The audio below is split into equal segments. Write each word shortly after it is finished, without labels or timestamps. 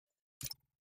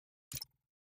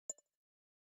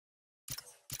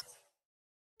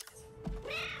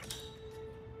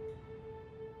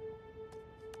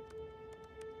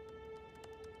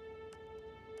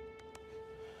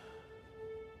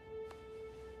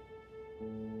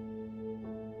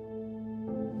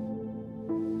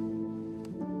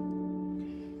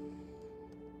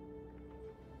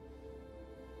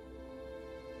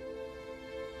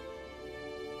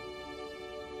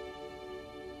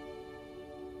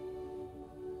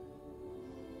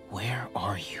Where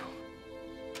are you?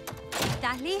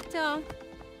 ¿Estás listo?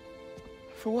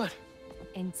 For what?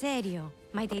 En serio?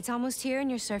 My date's almost here and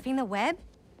you're surfing the web?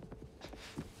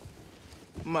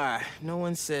 No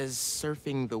one says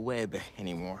surfing the web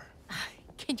anymore.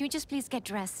 Can you just please get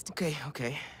dressed?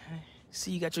 Okay.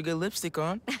 See, you got your good lipstick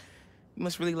on. You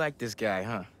must really like this guy,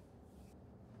 huh?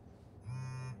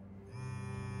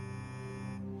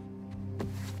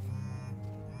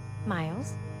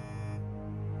 Miles?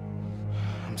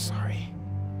 I'm sorry.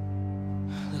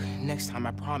 Look, next time,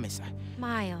 I promise.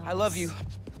 Miles. I love you.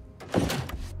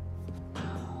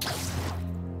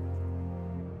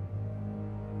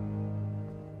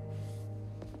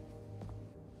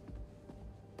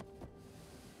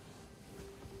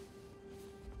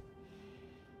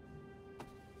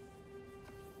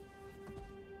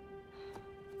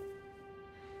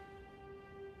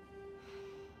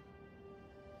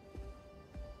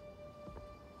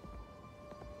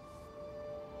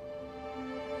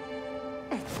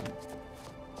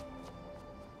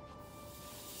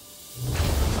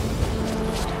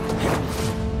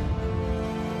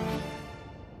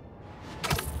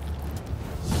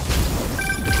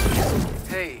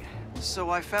 Hey, so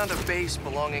I found a base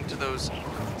belonging to those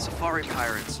safari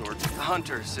pirates, or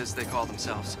hunters, as they call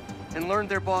themselves, and learned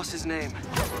their boss's name,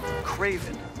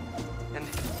 Craven. And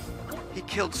he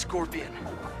killed Scorpion,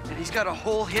 and he's got a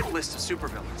whole hit list of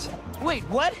supervillains. Wait,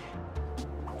 what?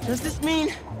 Does this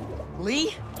mean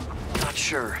Lee? Not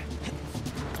sure.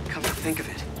 Come to think of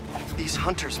it, these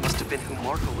hunters must have been who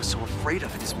Marco was so afraid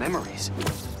of in his memories.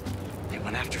 They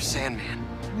went after Sandman.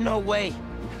 No way.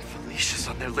 And Felicia's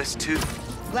on their list too.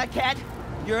 Black Cat?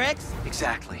 Your ex?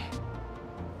 Exactly.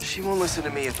 She won't listen to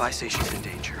me if I say she's in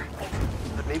danger.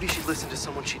 But maybe she'd listen to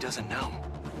someone she doesn't know.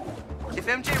 If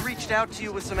MJ reached out to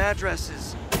you with some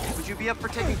addresses, would you be up for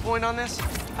taking point on this?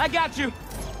 I got you.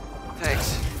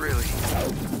 Thanks, really.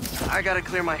 I gotta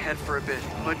clear my head for a bit,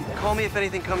 but call me if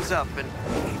anything comes up, and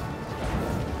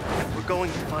we're going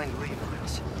to find Lee,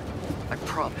 Miles. I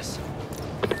promise.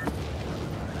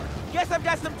 Guess I've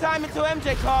got some time until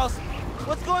MJ calls.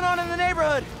 What's going on in the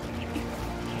neighborhood?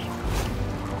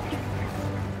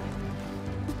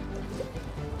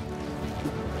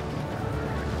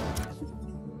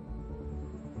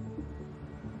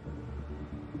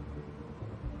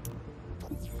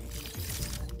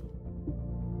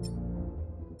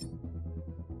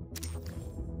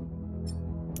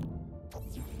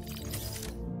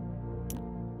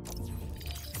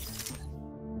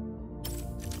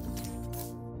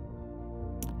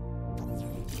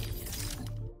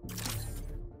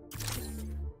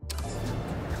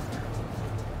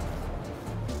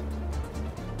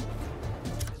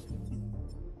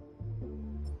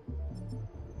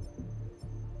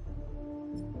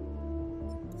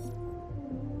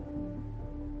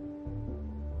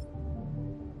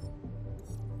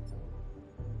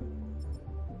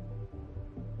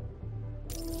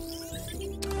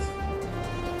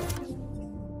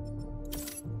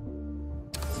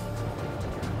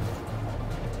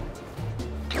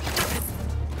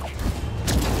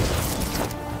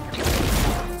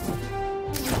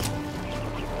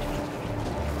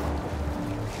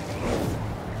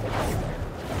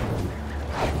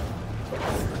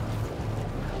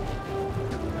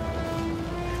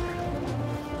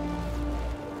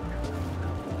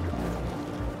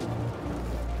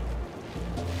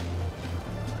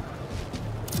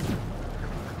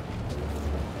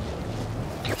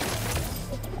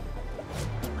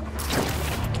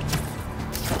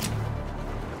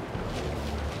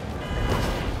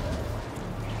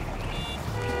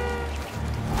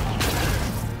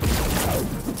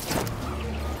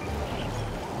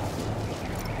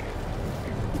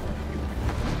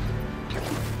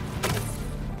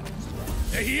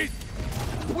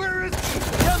 Where is he?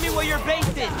 Tell me where your base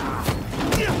is.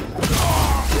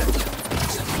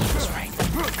 Something is right.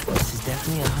 This is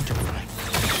definitely a hunter find.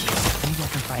 Maybe I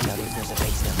can find out if there's a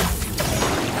base nearby.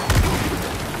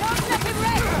 One second,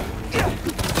 Red!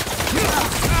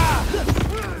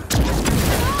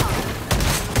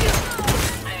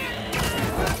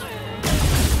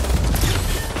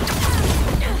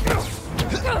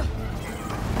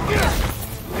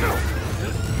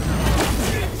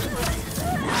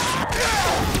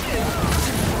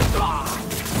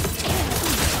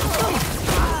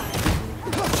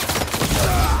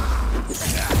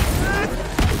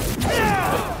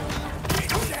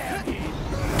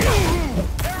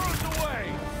 Arrows away!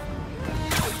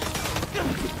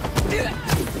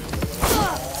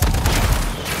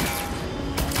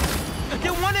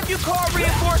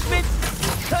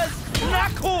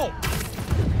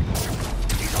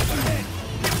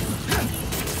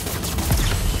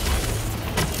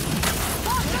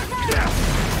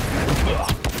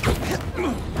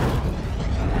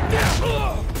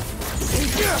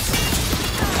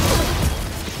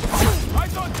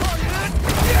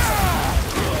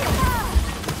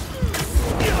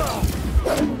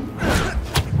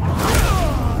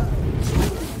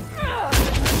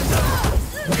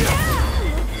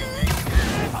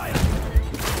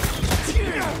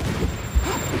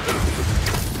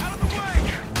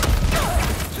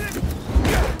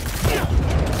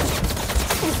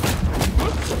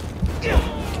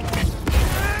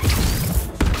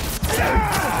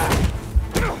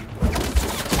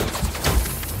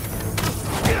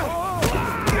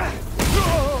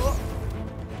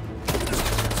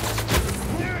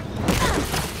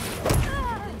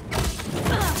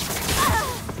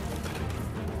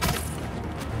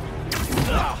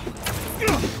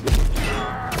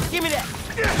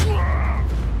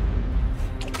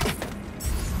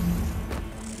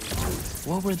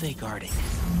 What were they guarding?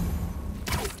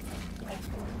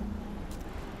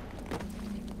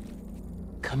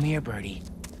 Come here, Birdie.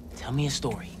 Tell me a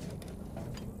story.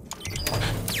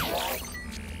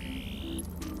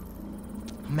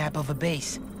 A map of a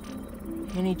base.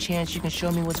 Any chance you can show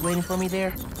me what's waiting for me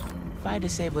there? If I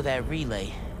disable that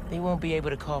relay, they won't be able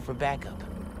to call for backup.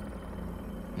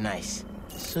 Nice.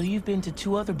 So you've been to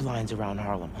 2 other blinds around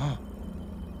Harlem, huh?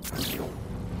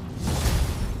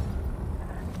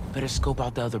 Better scope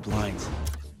out the other blinds.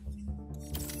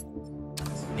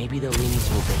 Maybe they'll lead me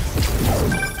to a base.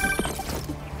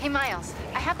 Hey, Miles.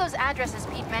 I have those addresses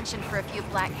Pete mentioned for a few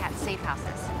Black Cat safe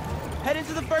houses. Head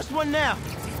into the first one now.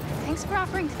 Thanks for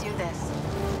offering to do this.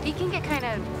 Pete can get kind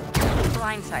of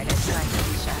blindsided by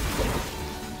Felicia.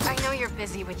 I know you're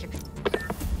busy with your...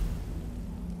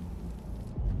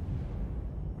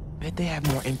 Bet they have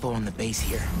more info on the base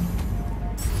here.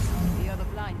 The other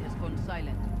blind has gone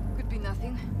silent. Could be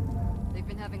nothing. They've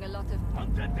been having a lot of...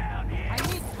 Hunter down here! I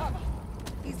need cover!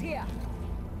 He's here!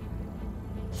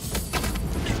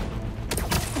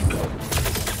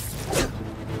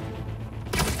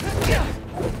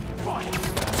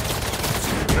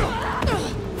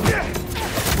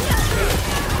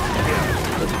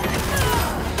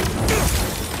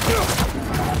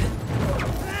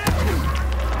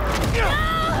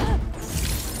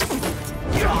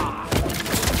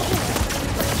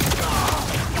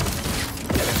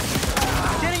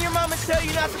 Didn't your mama tell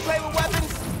you not to play with weapons?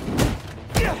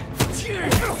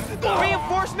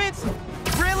 Reinforcements?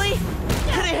 Really?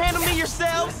 Couldn't handle me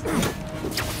yourselves?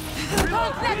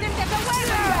 Don't let him get away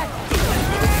with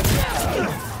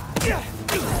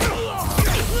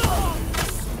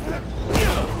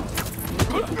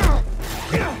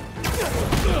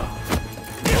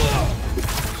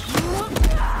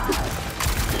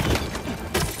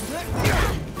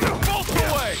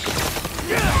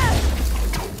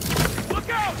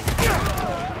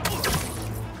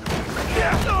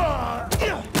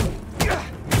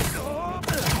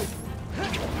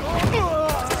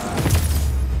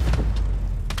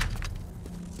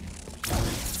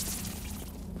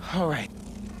All right,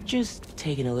 just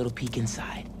taking a little peek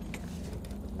inside.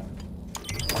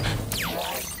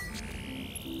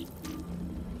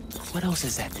 What else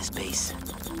is at this base?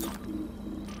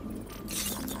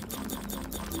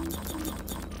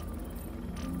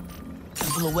 A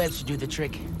couple of webs should do the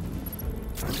trick.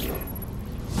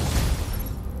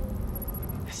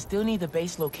 Still need the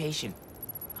base location.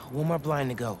 One more blind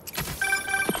to go.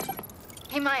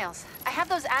 Hey, Miles. I have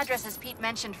those addresses Pete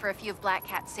mentioned for a few of Black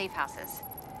Cat's safe houses.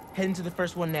 Heading to the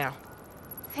first one now.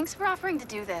 Thanks for offering to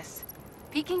do this.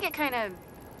 Pete can get kind of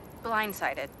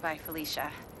blindsided by Felicia.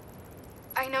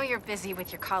 I know you're busy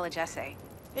with your college essay.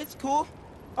 It's cool.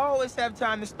 Always have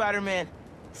time to Spider-Man.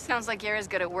 Sounds like you're as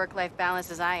good at work-life balance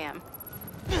as I am.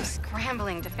 I'm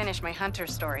scrambling to finish my Hunter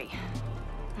story.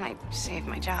 Might save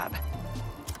my job.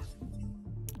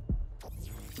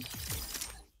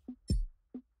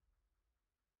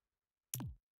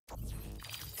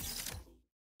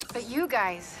 But you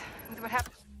guys, with what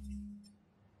happened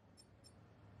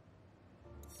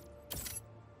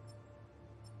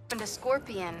to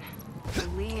Scorpion, to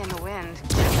Lee in the wind.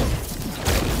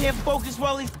 Can't focus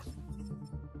while he's...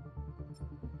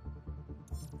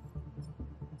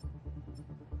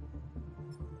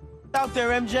 out there,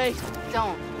 MJ.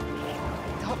 Don't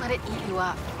let it eat you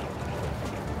up.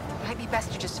 Might be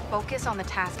best to just focus on the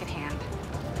task at hand.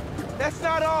 That's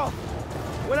not all.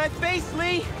 When I face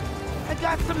Lee, I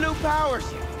got some new powers.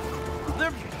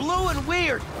 They're blue and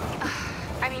weird.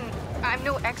 I mean, I'm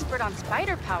no expert on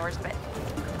spider powers, but...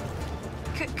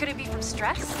 Could it be from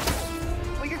stress?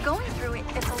 What you're going through,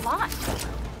 it's a lot.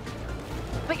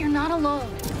 But you're not alone.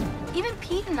 Even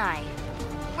Pete and I,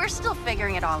 we're still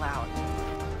figuring it all out.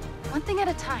 One thing at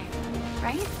a time,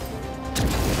 right?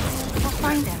 We'll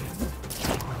find him.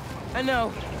 I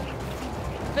know.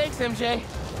 Thanks, MJ.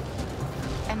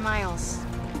 And Miles,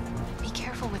 be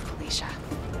careful with Felicia.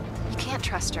 You can't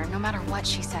trust her, no matter what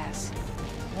she says.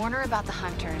 Warn her about the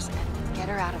Hunters and get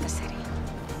her out of the city.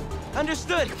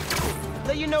 Understood.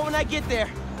 Let you know when I get there.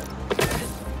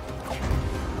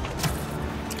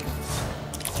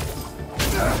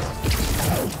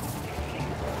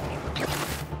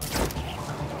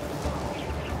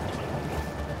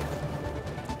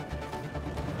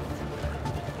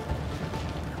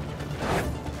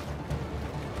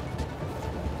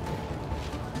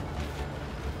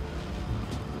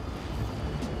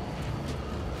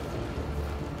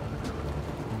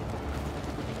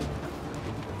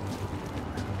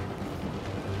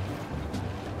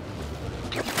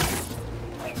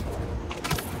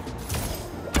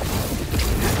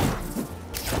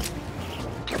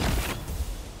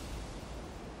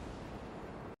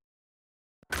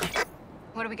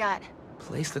 What do we got?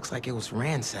 Place looks like it was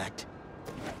ransacked.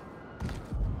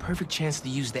 Perfect chance to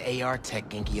use the AR tech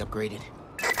Genki upgraded.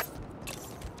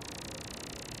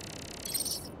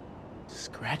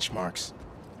 Scratch marks.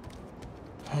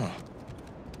 Huh.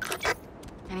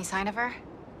 Any sign of her?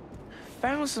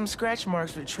 Found some scratch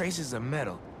marks with traces of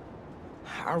metal.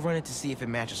 I'll run it to see if it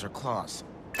matches her claws.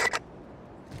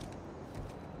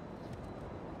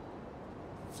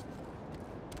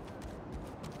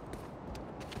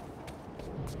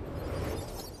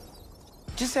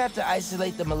 Just have to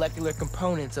isolate the molecular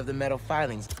components of the metal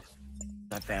filings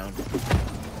I found.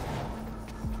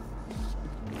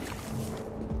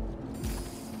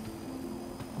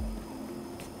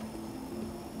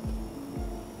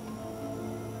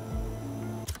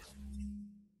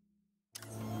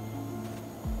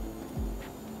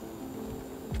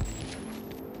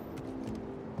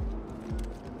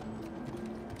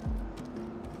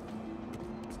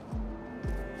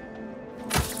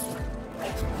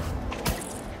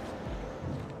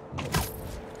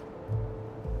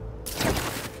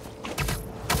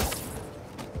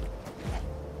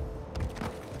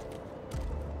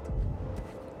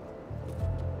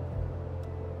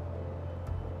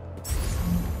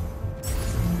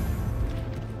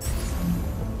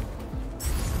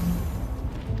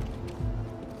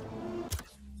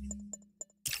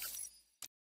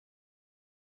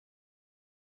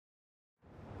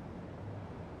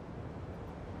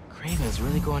 Craven's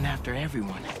really going after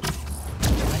everyone.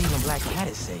 Not even Black Cat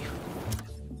is safe.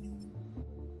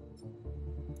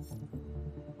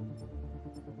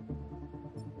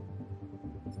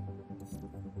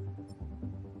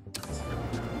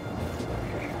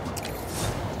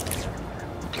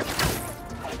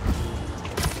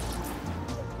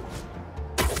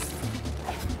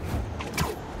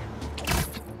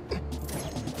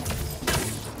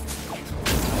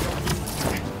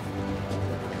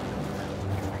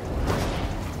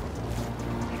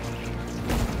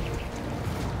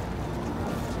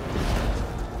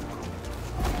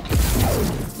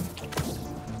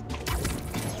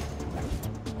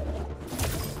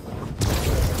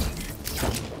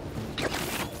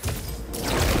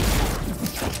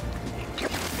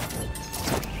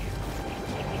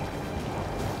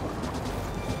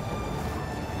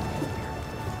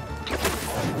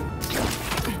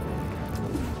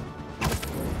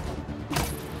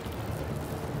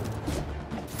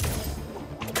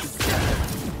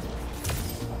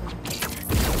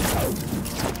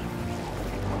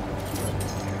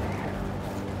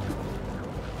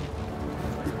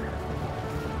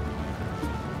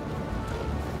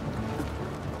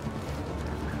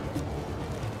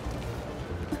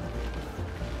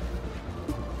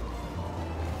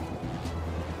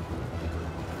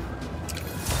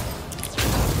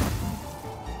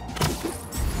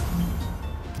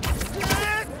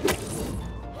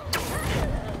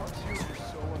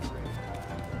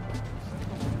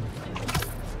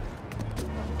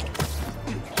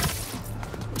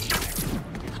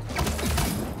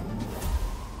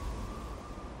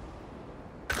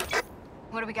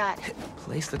 What do we got?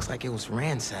 Place looks like it was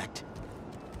ransacked.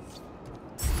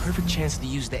 Perfect chance to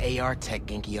use the AR tech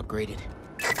Genki upgraded.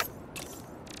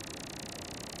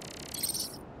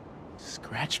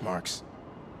 Scratch marks.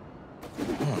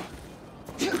 Huh.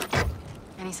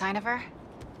 Any sign of her?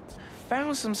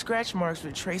 Found some scratch marks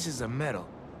with traces of metal.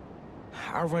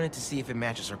 I'll run it to see if it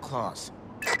matches her claws.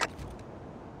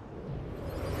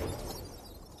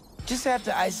 Just have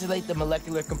to isolate the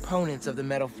molecular components of the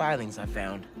metal filings I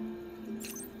found.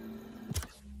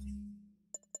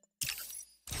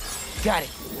 Got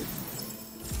it.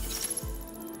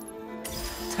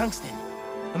 Tungsten.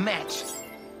 A match.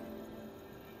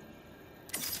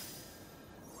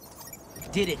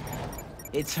 Did it.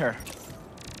 It's her.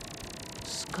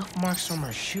 Scuff marks from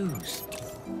her shoes.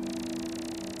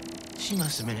 She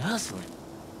must have been hustling.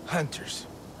 Hunters.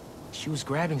 She was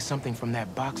grabbing something from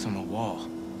that box on the wall.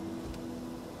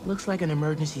 Looks like an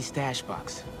emergency stash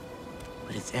box,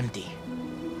 but it's empty.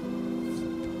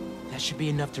 That should be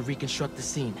enough to reconstruct the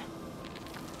scene.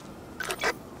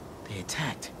 They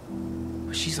attacked,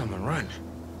 but she's on the run.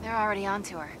 They're already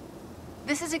onto her.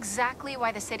 This is exactly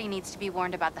why the city needs to be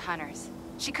warned about the hunters.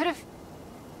 She could have...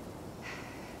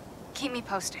 Keep me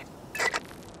posted.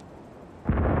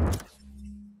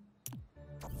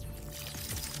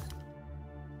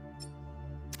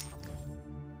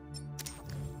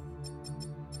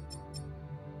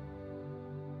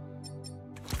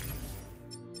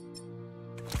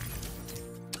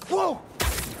 Whoa!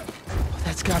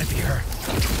 That's gotta be her.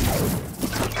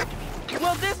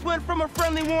 Well, this went from a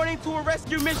friendly warning to a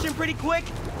rescue mission pretty quick.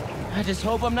 I just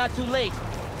hope I'm not too late.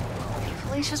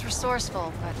 Felicia's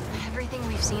resourceful, but everything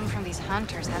we've seen from these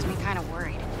hunters has me kind of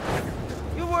worried.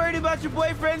 You worried about your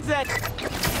boyfriend's at...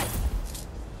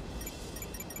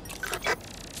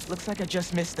 Looks like I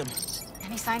just missed them.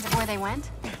 Any signs of where they went?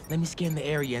 Let me scan the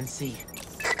area and see.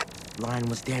 Line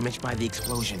was damaged by the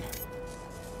explosion.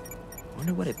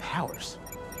 Wonder what it powers.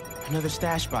 Another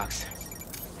stash box.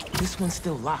 This one's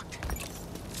still locked.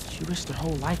 She risked her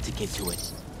whole life to get to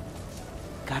it.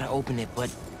 Gotta open it, but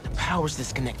the power's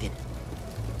disconnected.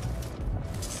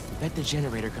 Bet the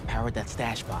generator could power that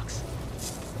stash box.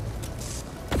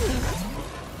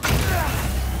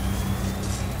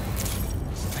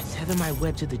 If I tether my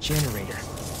web to the generator,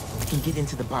 I can get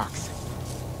into the box.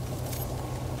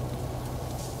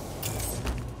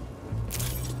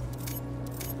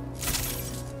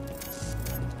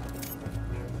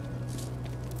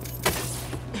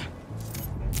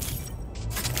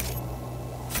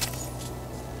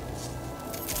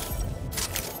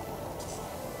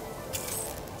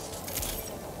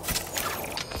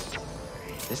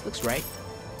 This looks right.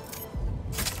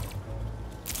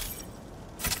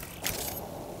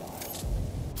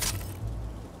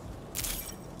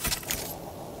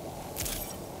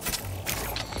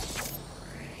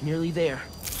 Nearly there.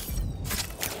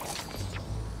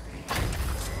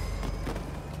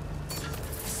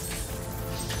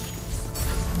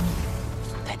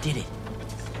 That did it.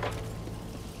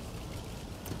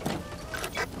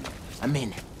 I'm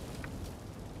in.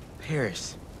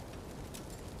 Paris.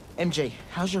 MJ,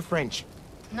 how's your French?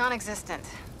 Non-existent,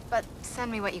 but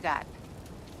send me what you got.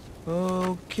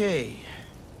 Okay.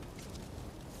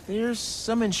 There's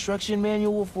some instruction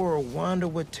manual for a Wanda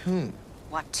Watoon.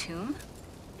 What tomb?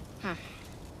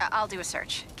 I'll do a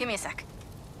search. Give me a sec.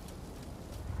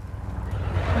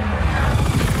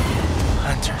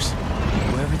 Hunters.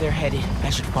 Wherever they're headed,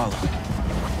 I should follow.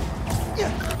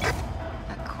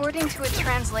 According to a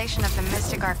translation of the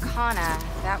Mystic Arcana,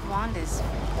 that wand is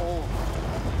old.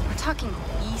 We're talking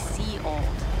BC old.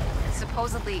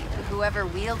 Supposedly, whoever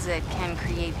wields it can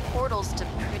create portals to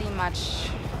pretty much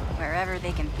wherever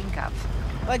they can think of.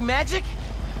 Like magic?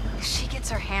 If she gets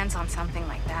her hands on something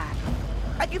like that.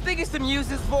 I can think of some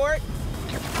uses for it.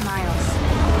 Miles,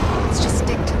 let's just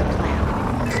stick to the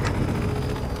plan.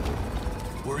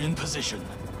 We're in position.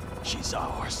 She's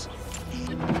ours.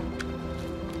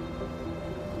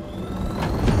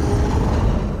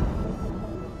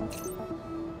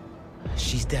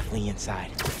 She's definitely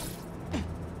inside.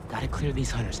 Gotta clear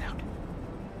these hunters out.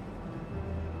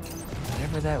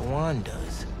 Whatever that wand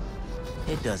does,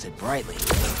 it does it brightly.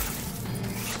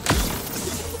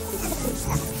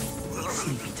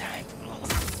 Sleepy time.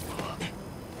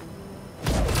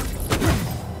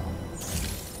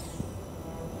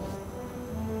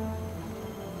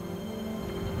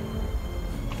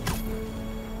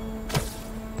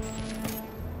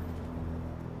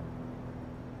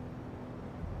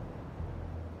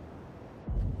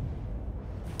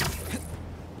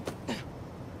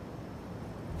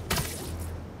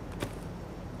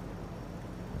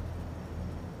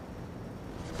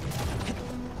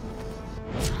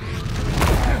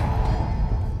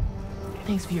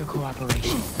 Thanks for your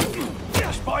cooperation.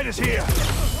 Spider's here!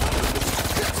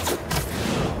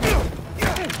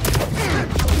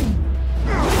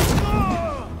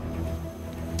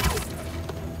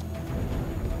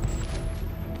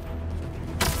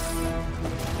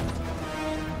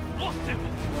 Lost him!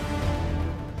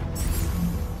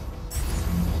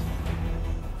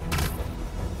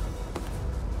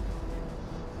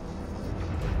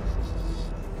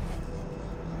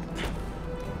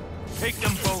 Take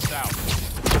them both out.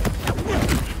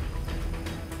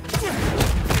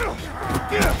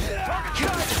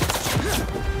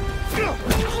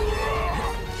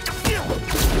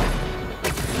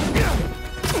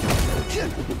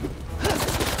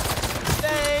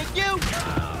 Thank you!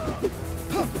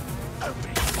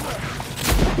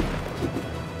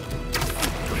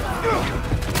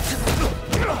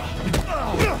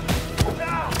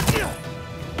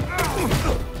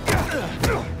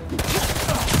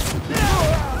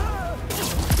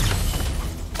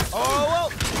 Oh, whoa.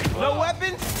 No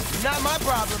weapons? Not my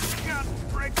problem. Gotta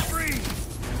break free!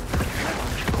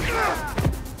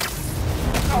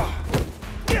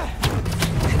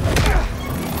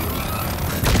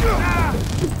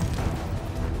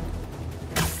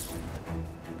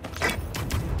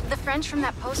 The French from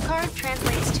that postcard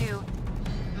translates to,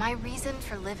 "My reason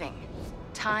for living.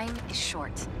 Time is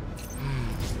short."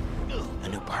 A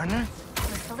new partner?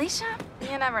 With Felicia,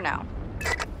 you never know.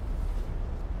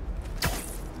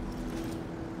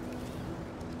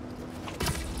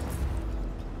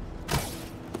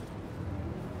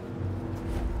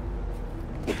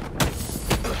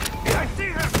 I see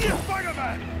her! Spider-Man! I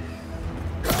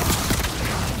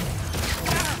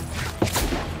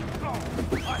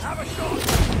have a shot!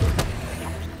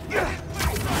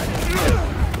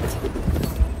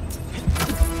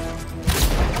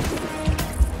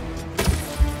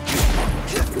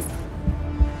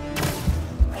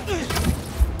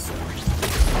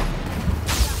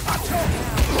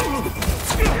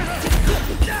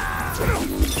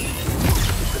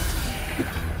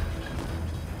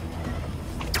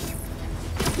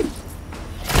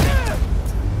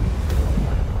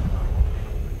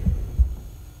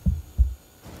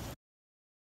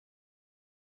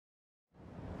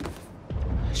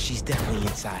 She's definitely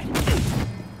inside.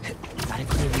 Gotta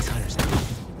clear these hunters out.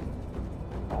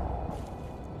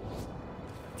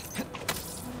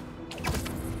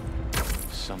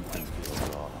 Something feels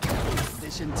wrong.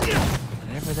 Listen.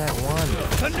 Whatever that one,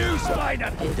 The new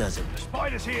spider! it does it. The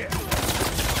spider's here!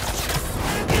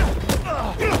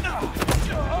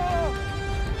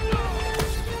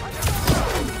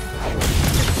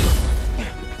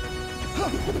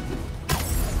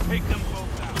 Take them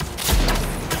both out.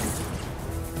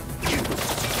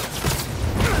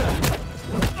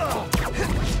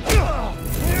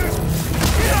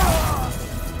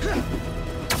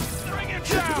 Bring him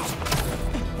down!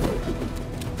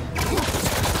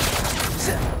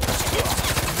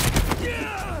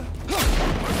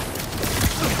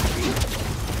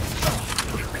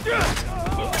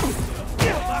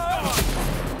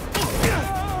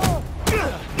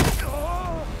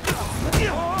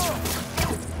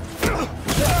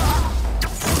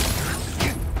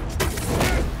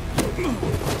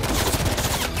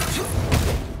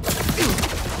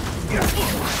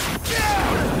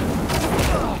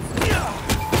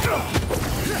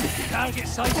 Target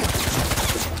sighted.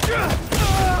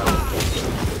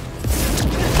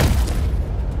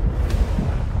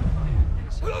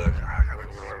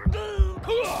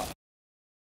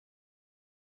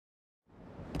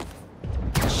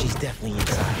 She's definitely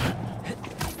inside.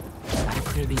 Gotta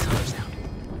clear these hunters out.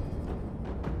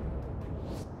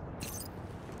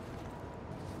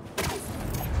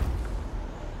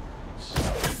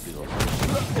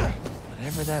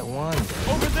 Whatever that one,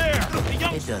 Over there! The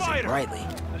young it does it spider! brightly.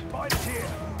 The spider's here!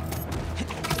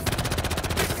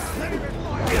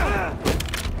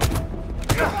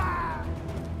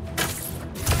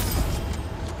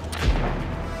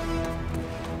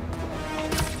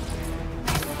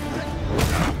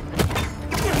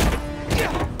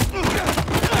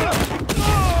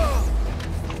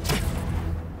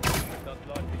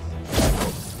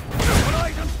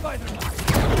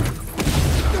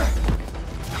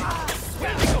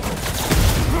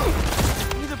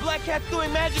 Either Black Cat's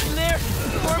doing magic in there,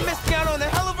 or I'm missing out on a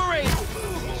hell of a raid.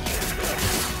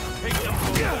 Take them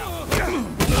both out.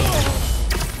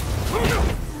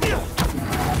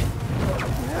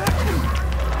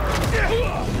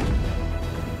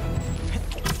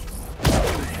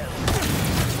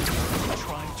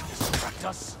 Trying to distract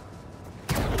us?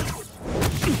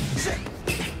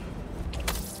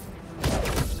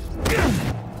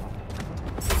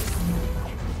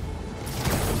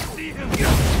 See him!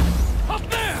 Up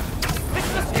there!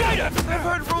 It's the spider! I've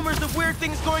heard rumors of weird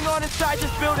things going on inside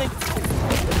this building.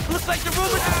 Looks like the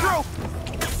rumors are true.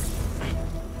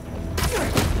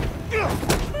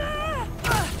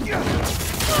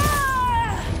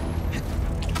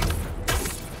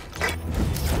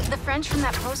 The French from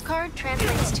that postcard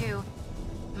translates to,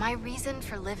 "My reason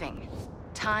for living.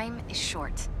 Time is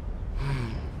short."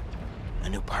 A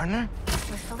new partner?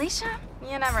 With Felicia,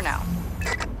 you never know.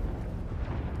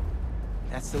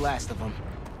 That's the last of them.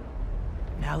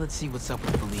 Now let's see what's up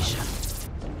with Felicia.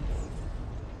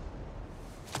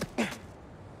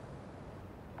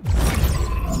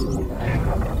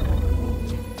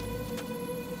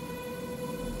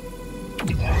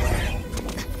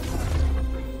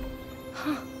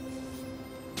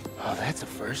 Oh, that's a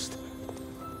first.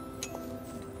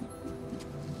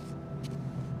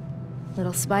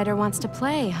 Little spider wants to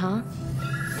play, huh?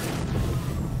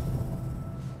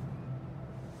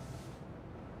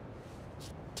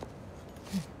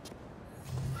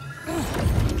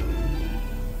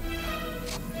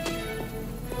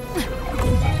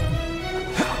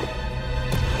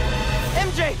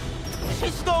 MJ! She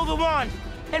stole the wand!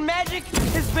 And magic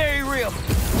is very real.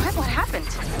 What happened?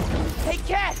 Hey,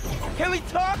 Cat! Can we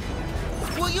talk?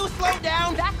 Will you slow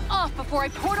down? Back off before I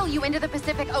portal you into the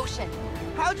Pacific Ocean.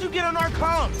 How'd you get on our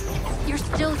comms? You're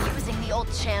still using the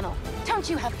old channel. Don't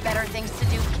you have better things to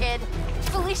do, kid?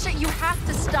 Felicia, you have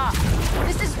to stop.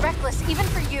 This is reckless, even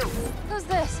for you. Who's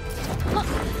this?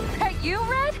 That you,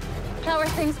 Red? How are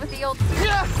things with the old...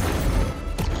 Yeah.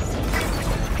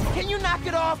 Can you knock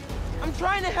it off? I'm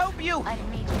trying to help you. I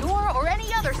don't need your or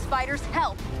any other spider's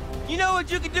help. You know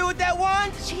what you can do with that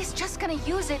wand? She's just gonna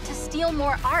use it to steal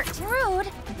more art. Rude.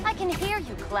 I can hear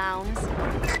you, clowns.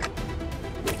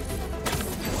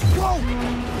 Whoa!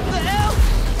 The hell?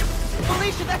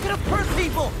 Felicia, that could have hurt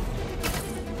people!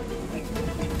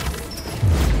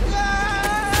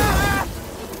 Ah!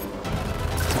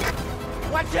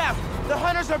 Watch out! The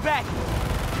hunters are back!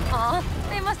 Aw,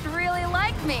 they must really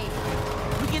like me.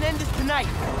 We can end this tonight.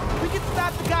 We can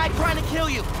stop the guy trying to kill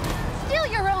you. Steal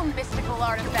your own mystical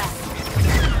artifact.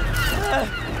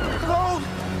 Cold!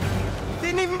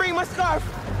 Didn't even bring my scarf!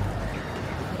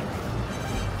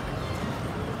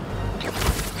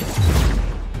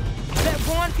 That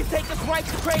wand can take us right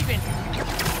to Craven!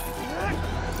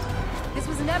 This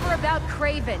was never about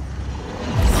Craven.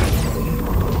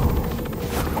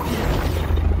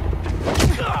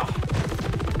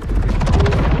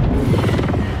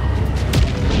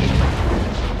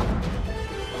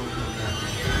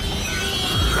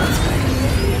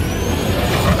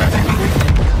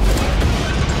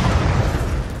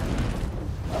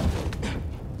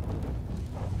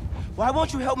 Why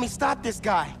won't you help me stop this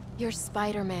guy? You're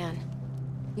Spider-Man.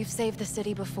 You've saved the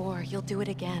city before. You'll do it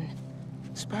again.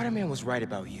 Spider-Man was right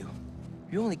about you.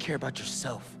 You only care about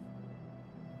yourself.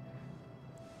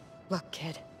 Look,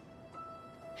 kid.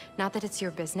 Not that it's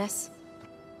your business.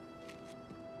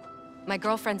 My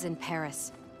girlfriend's in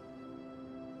Paris.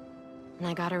 And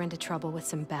I got her into trouble with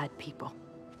some bad people.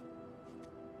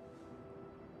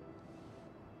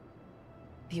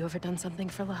 Have you ever done something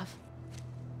for love?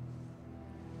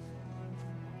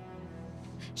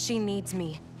 She needs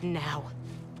me now.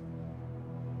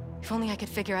 If only I could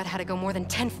figure out how to go more than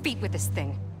 10 feet with this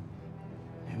thing.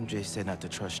 MJ said not to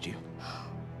trust you.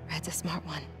 Red's a smart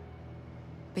one.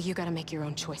 But you gotta make your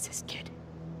own choices, kid.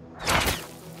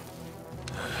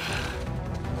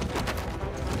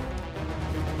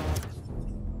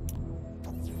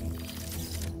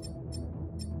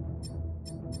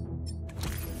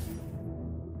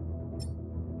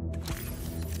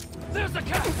 There's the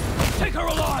cat! Take her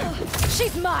alive!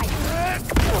 She's mine!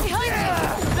 Behind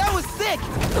you! That was sick!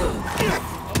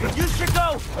 You should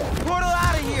go! Portal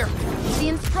out of here! The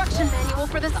instruction manual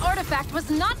for this artifact was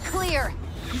not clear.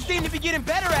 You seem to be getting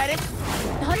better at it!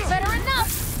 Not better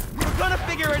enough. We're gonna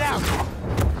figure it out!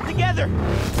 Together!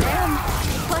 Damn,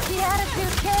 plucky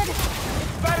attitude, kid.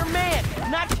 Spider-Man,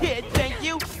 not kid, thank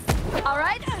you! All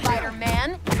right,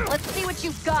 Spider-Man. Let's see what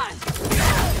you've got.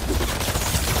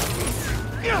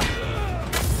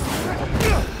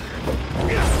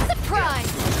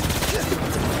 Surprise!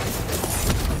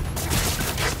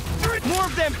 More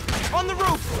of them! On the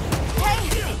roof! Hey,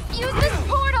 use this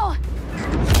portal!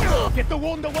 Get the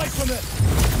wand away from it!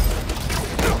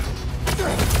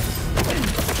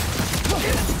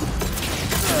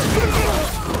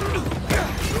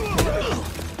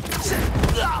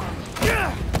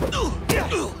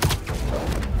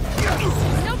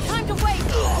 No time to wait!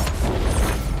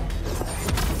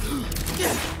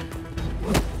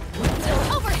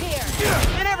 Over here!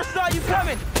 I never saw you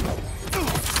coming!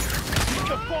 Keep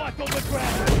the bark on the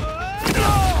ground!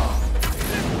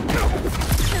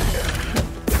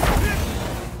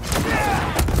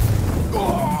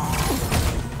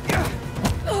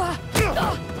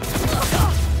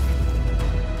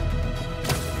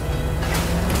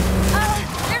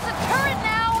 There's a turret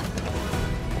now!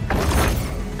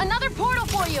 Another portal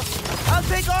for you! I'll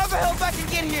take all the help I can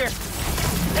get here!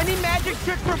 Any magic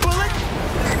trick for bullets?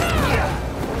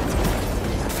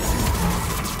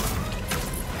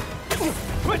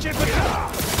 Switch it,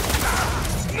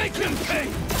 make him pay!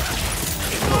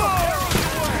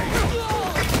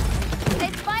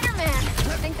 Hey, Spider-Man!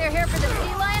 Think they're here for the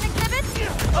sea lion exhibit?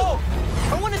 Oh!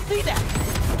 I want to see that!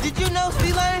 Did you know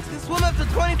sea lions can swim up to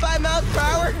 25 miles per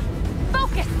hour?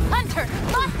 Focus! Hunter!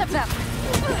 Lots of them!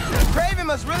 Craven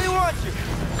must really want you!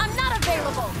 I'm not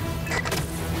available!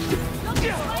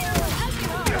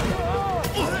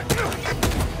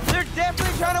 They're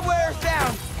definitely trying to wear us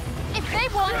down! If they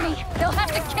want me, they'll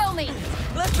have to kill me!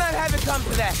 Let's not have it come to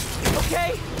that,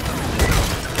 okay?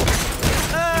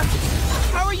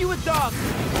 How are you with dogs?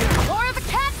 Or the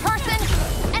cat person!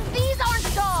 And these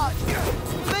aren't dogs!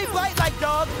 They bite like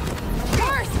dogs!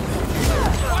 Worse!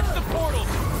 Watch the portal!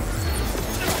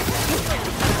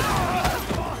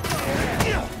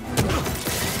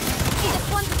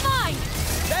 This one's mine!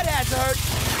 That had to hurt!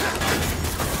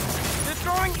 They're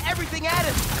throwing everything at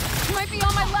us! Might be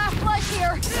on my last leg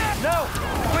here! No!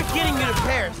 We're getting you to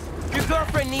Paris! Your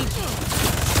girlfriend needs you!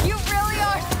 You really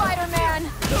are Spider-Man!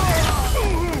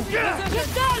 Get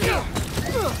down here!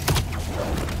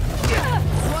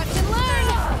 Watch and learn!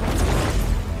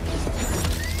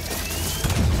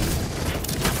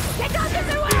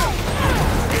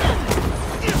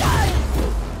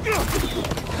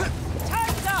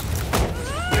 Time's up!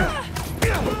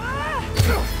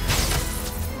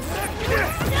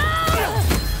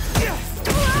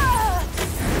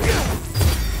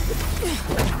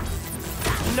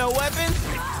 No weapons?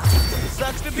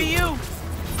 Sucks to be you.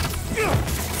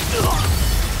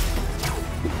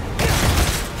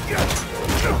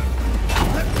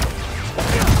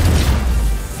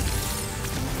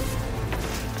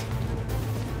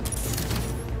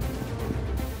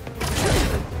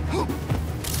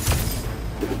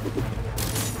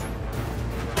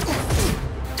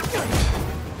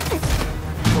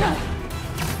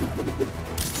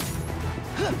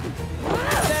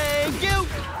 Thank you.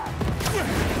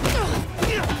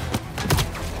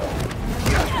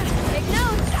 Take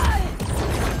notes!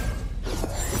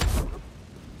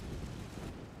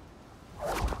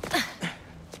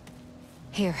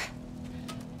 Here.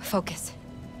 Focus.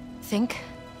 Think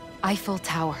Eiffel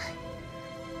Tower.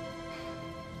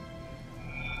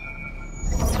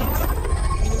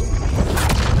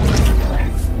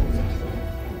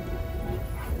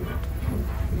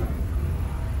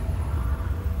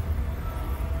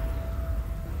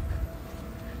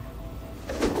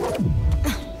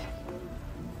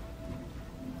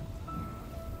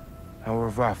 Au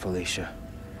revoir, Felicia.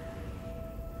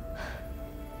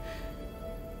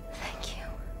 Thank you.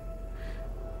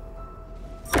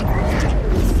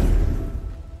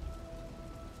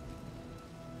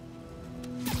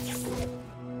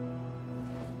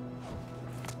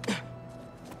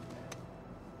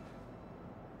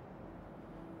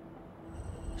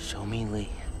 Show me Lee.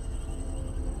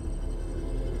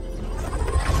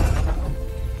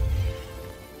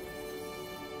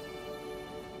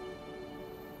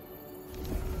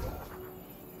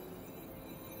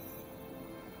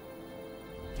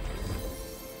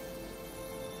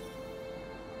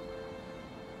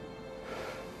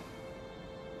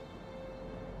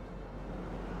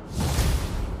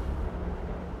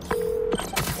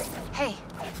 Hey,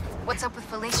 what's up with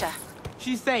Felicia?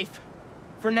 She's safe.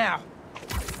 For now.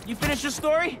 You finished your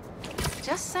story?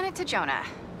 Just sent it to Jonah.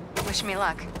 Wish me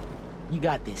luck. You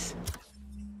got this.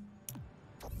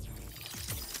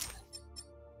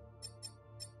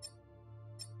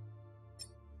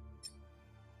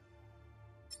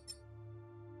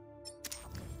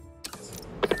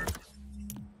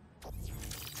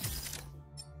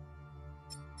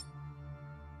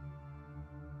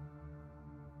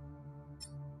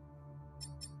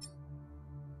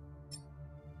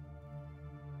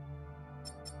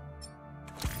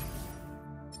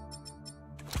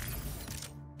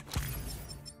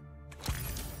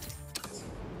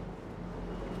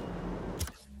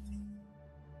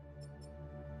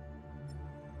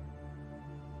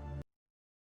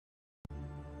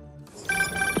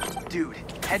 Dude,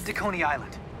 head to Coney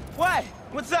Island. What?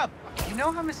 What's up? You know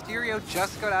how Mysterio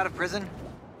just got out of prison?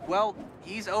 Well,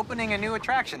 he's opening a new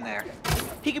attraction there.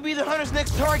 He could be the hunter's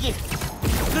next target.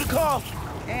 Good call.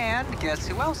 And guess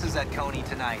who else is at Coney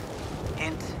tonight?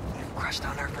 Hint, you've crushed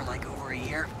on her for like over a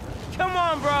year. Come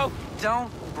on, bro.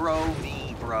 Don't bro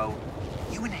me, bro.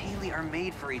 You and Haley are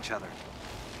made for each other.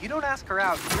 If you don't ask her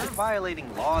out, you're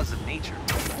violating laws of nature.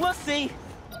 We'll see.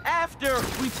 After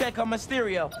we check on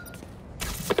Mysterio.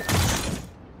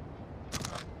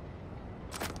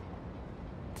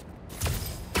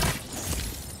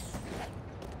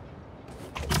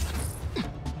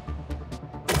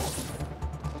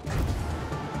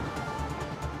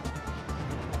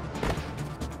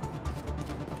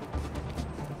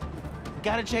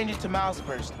 Gotta change it to Miles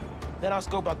first. Then I'll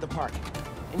scope out the park.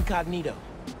 Incognito.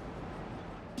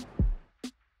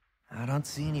 I don't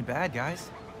see any bad guys.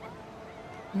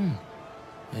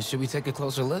 Should we take a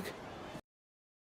closer look?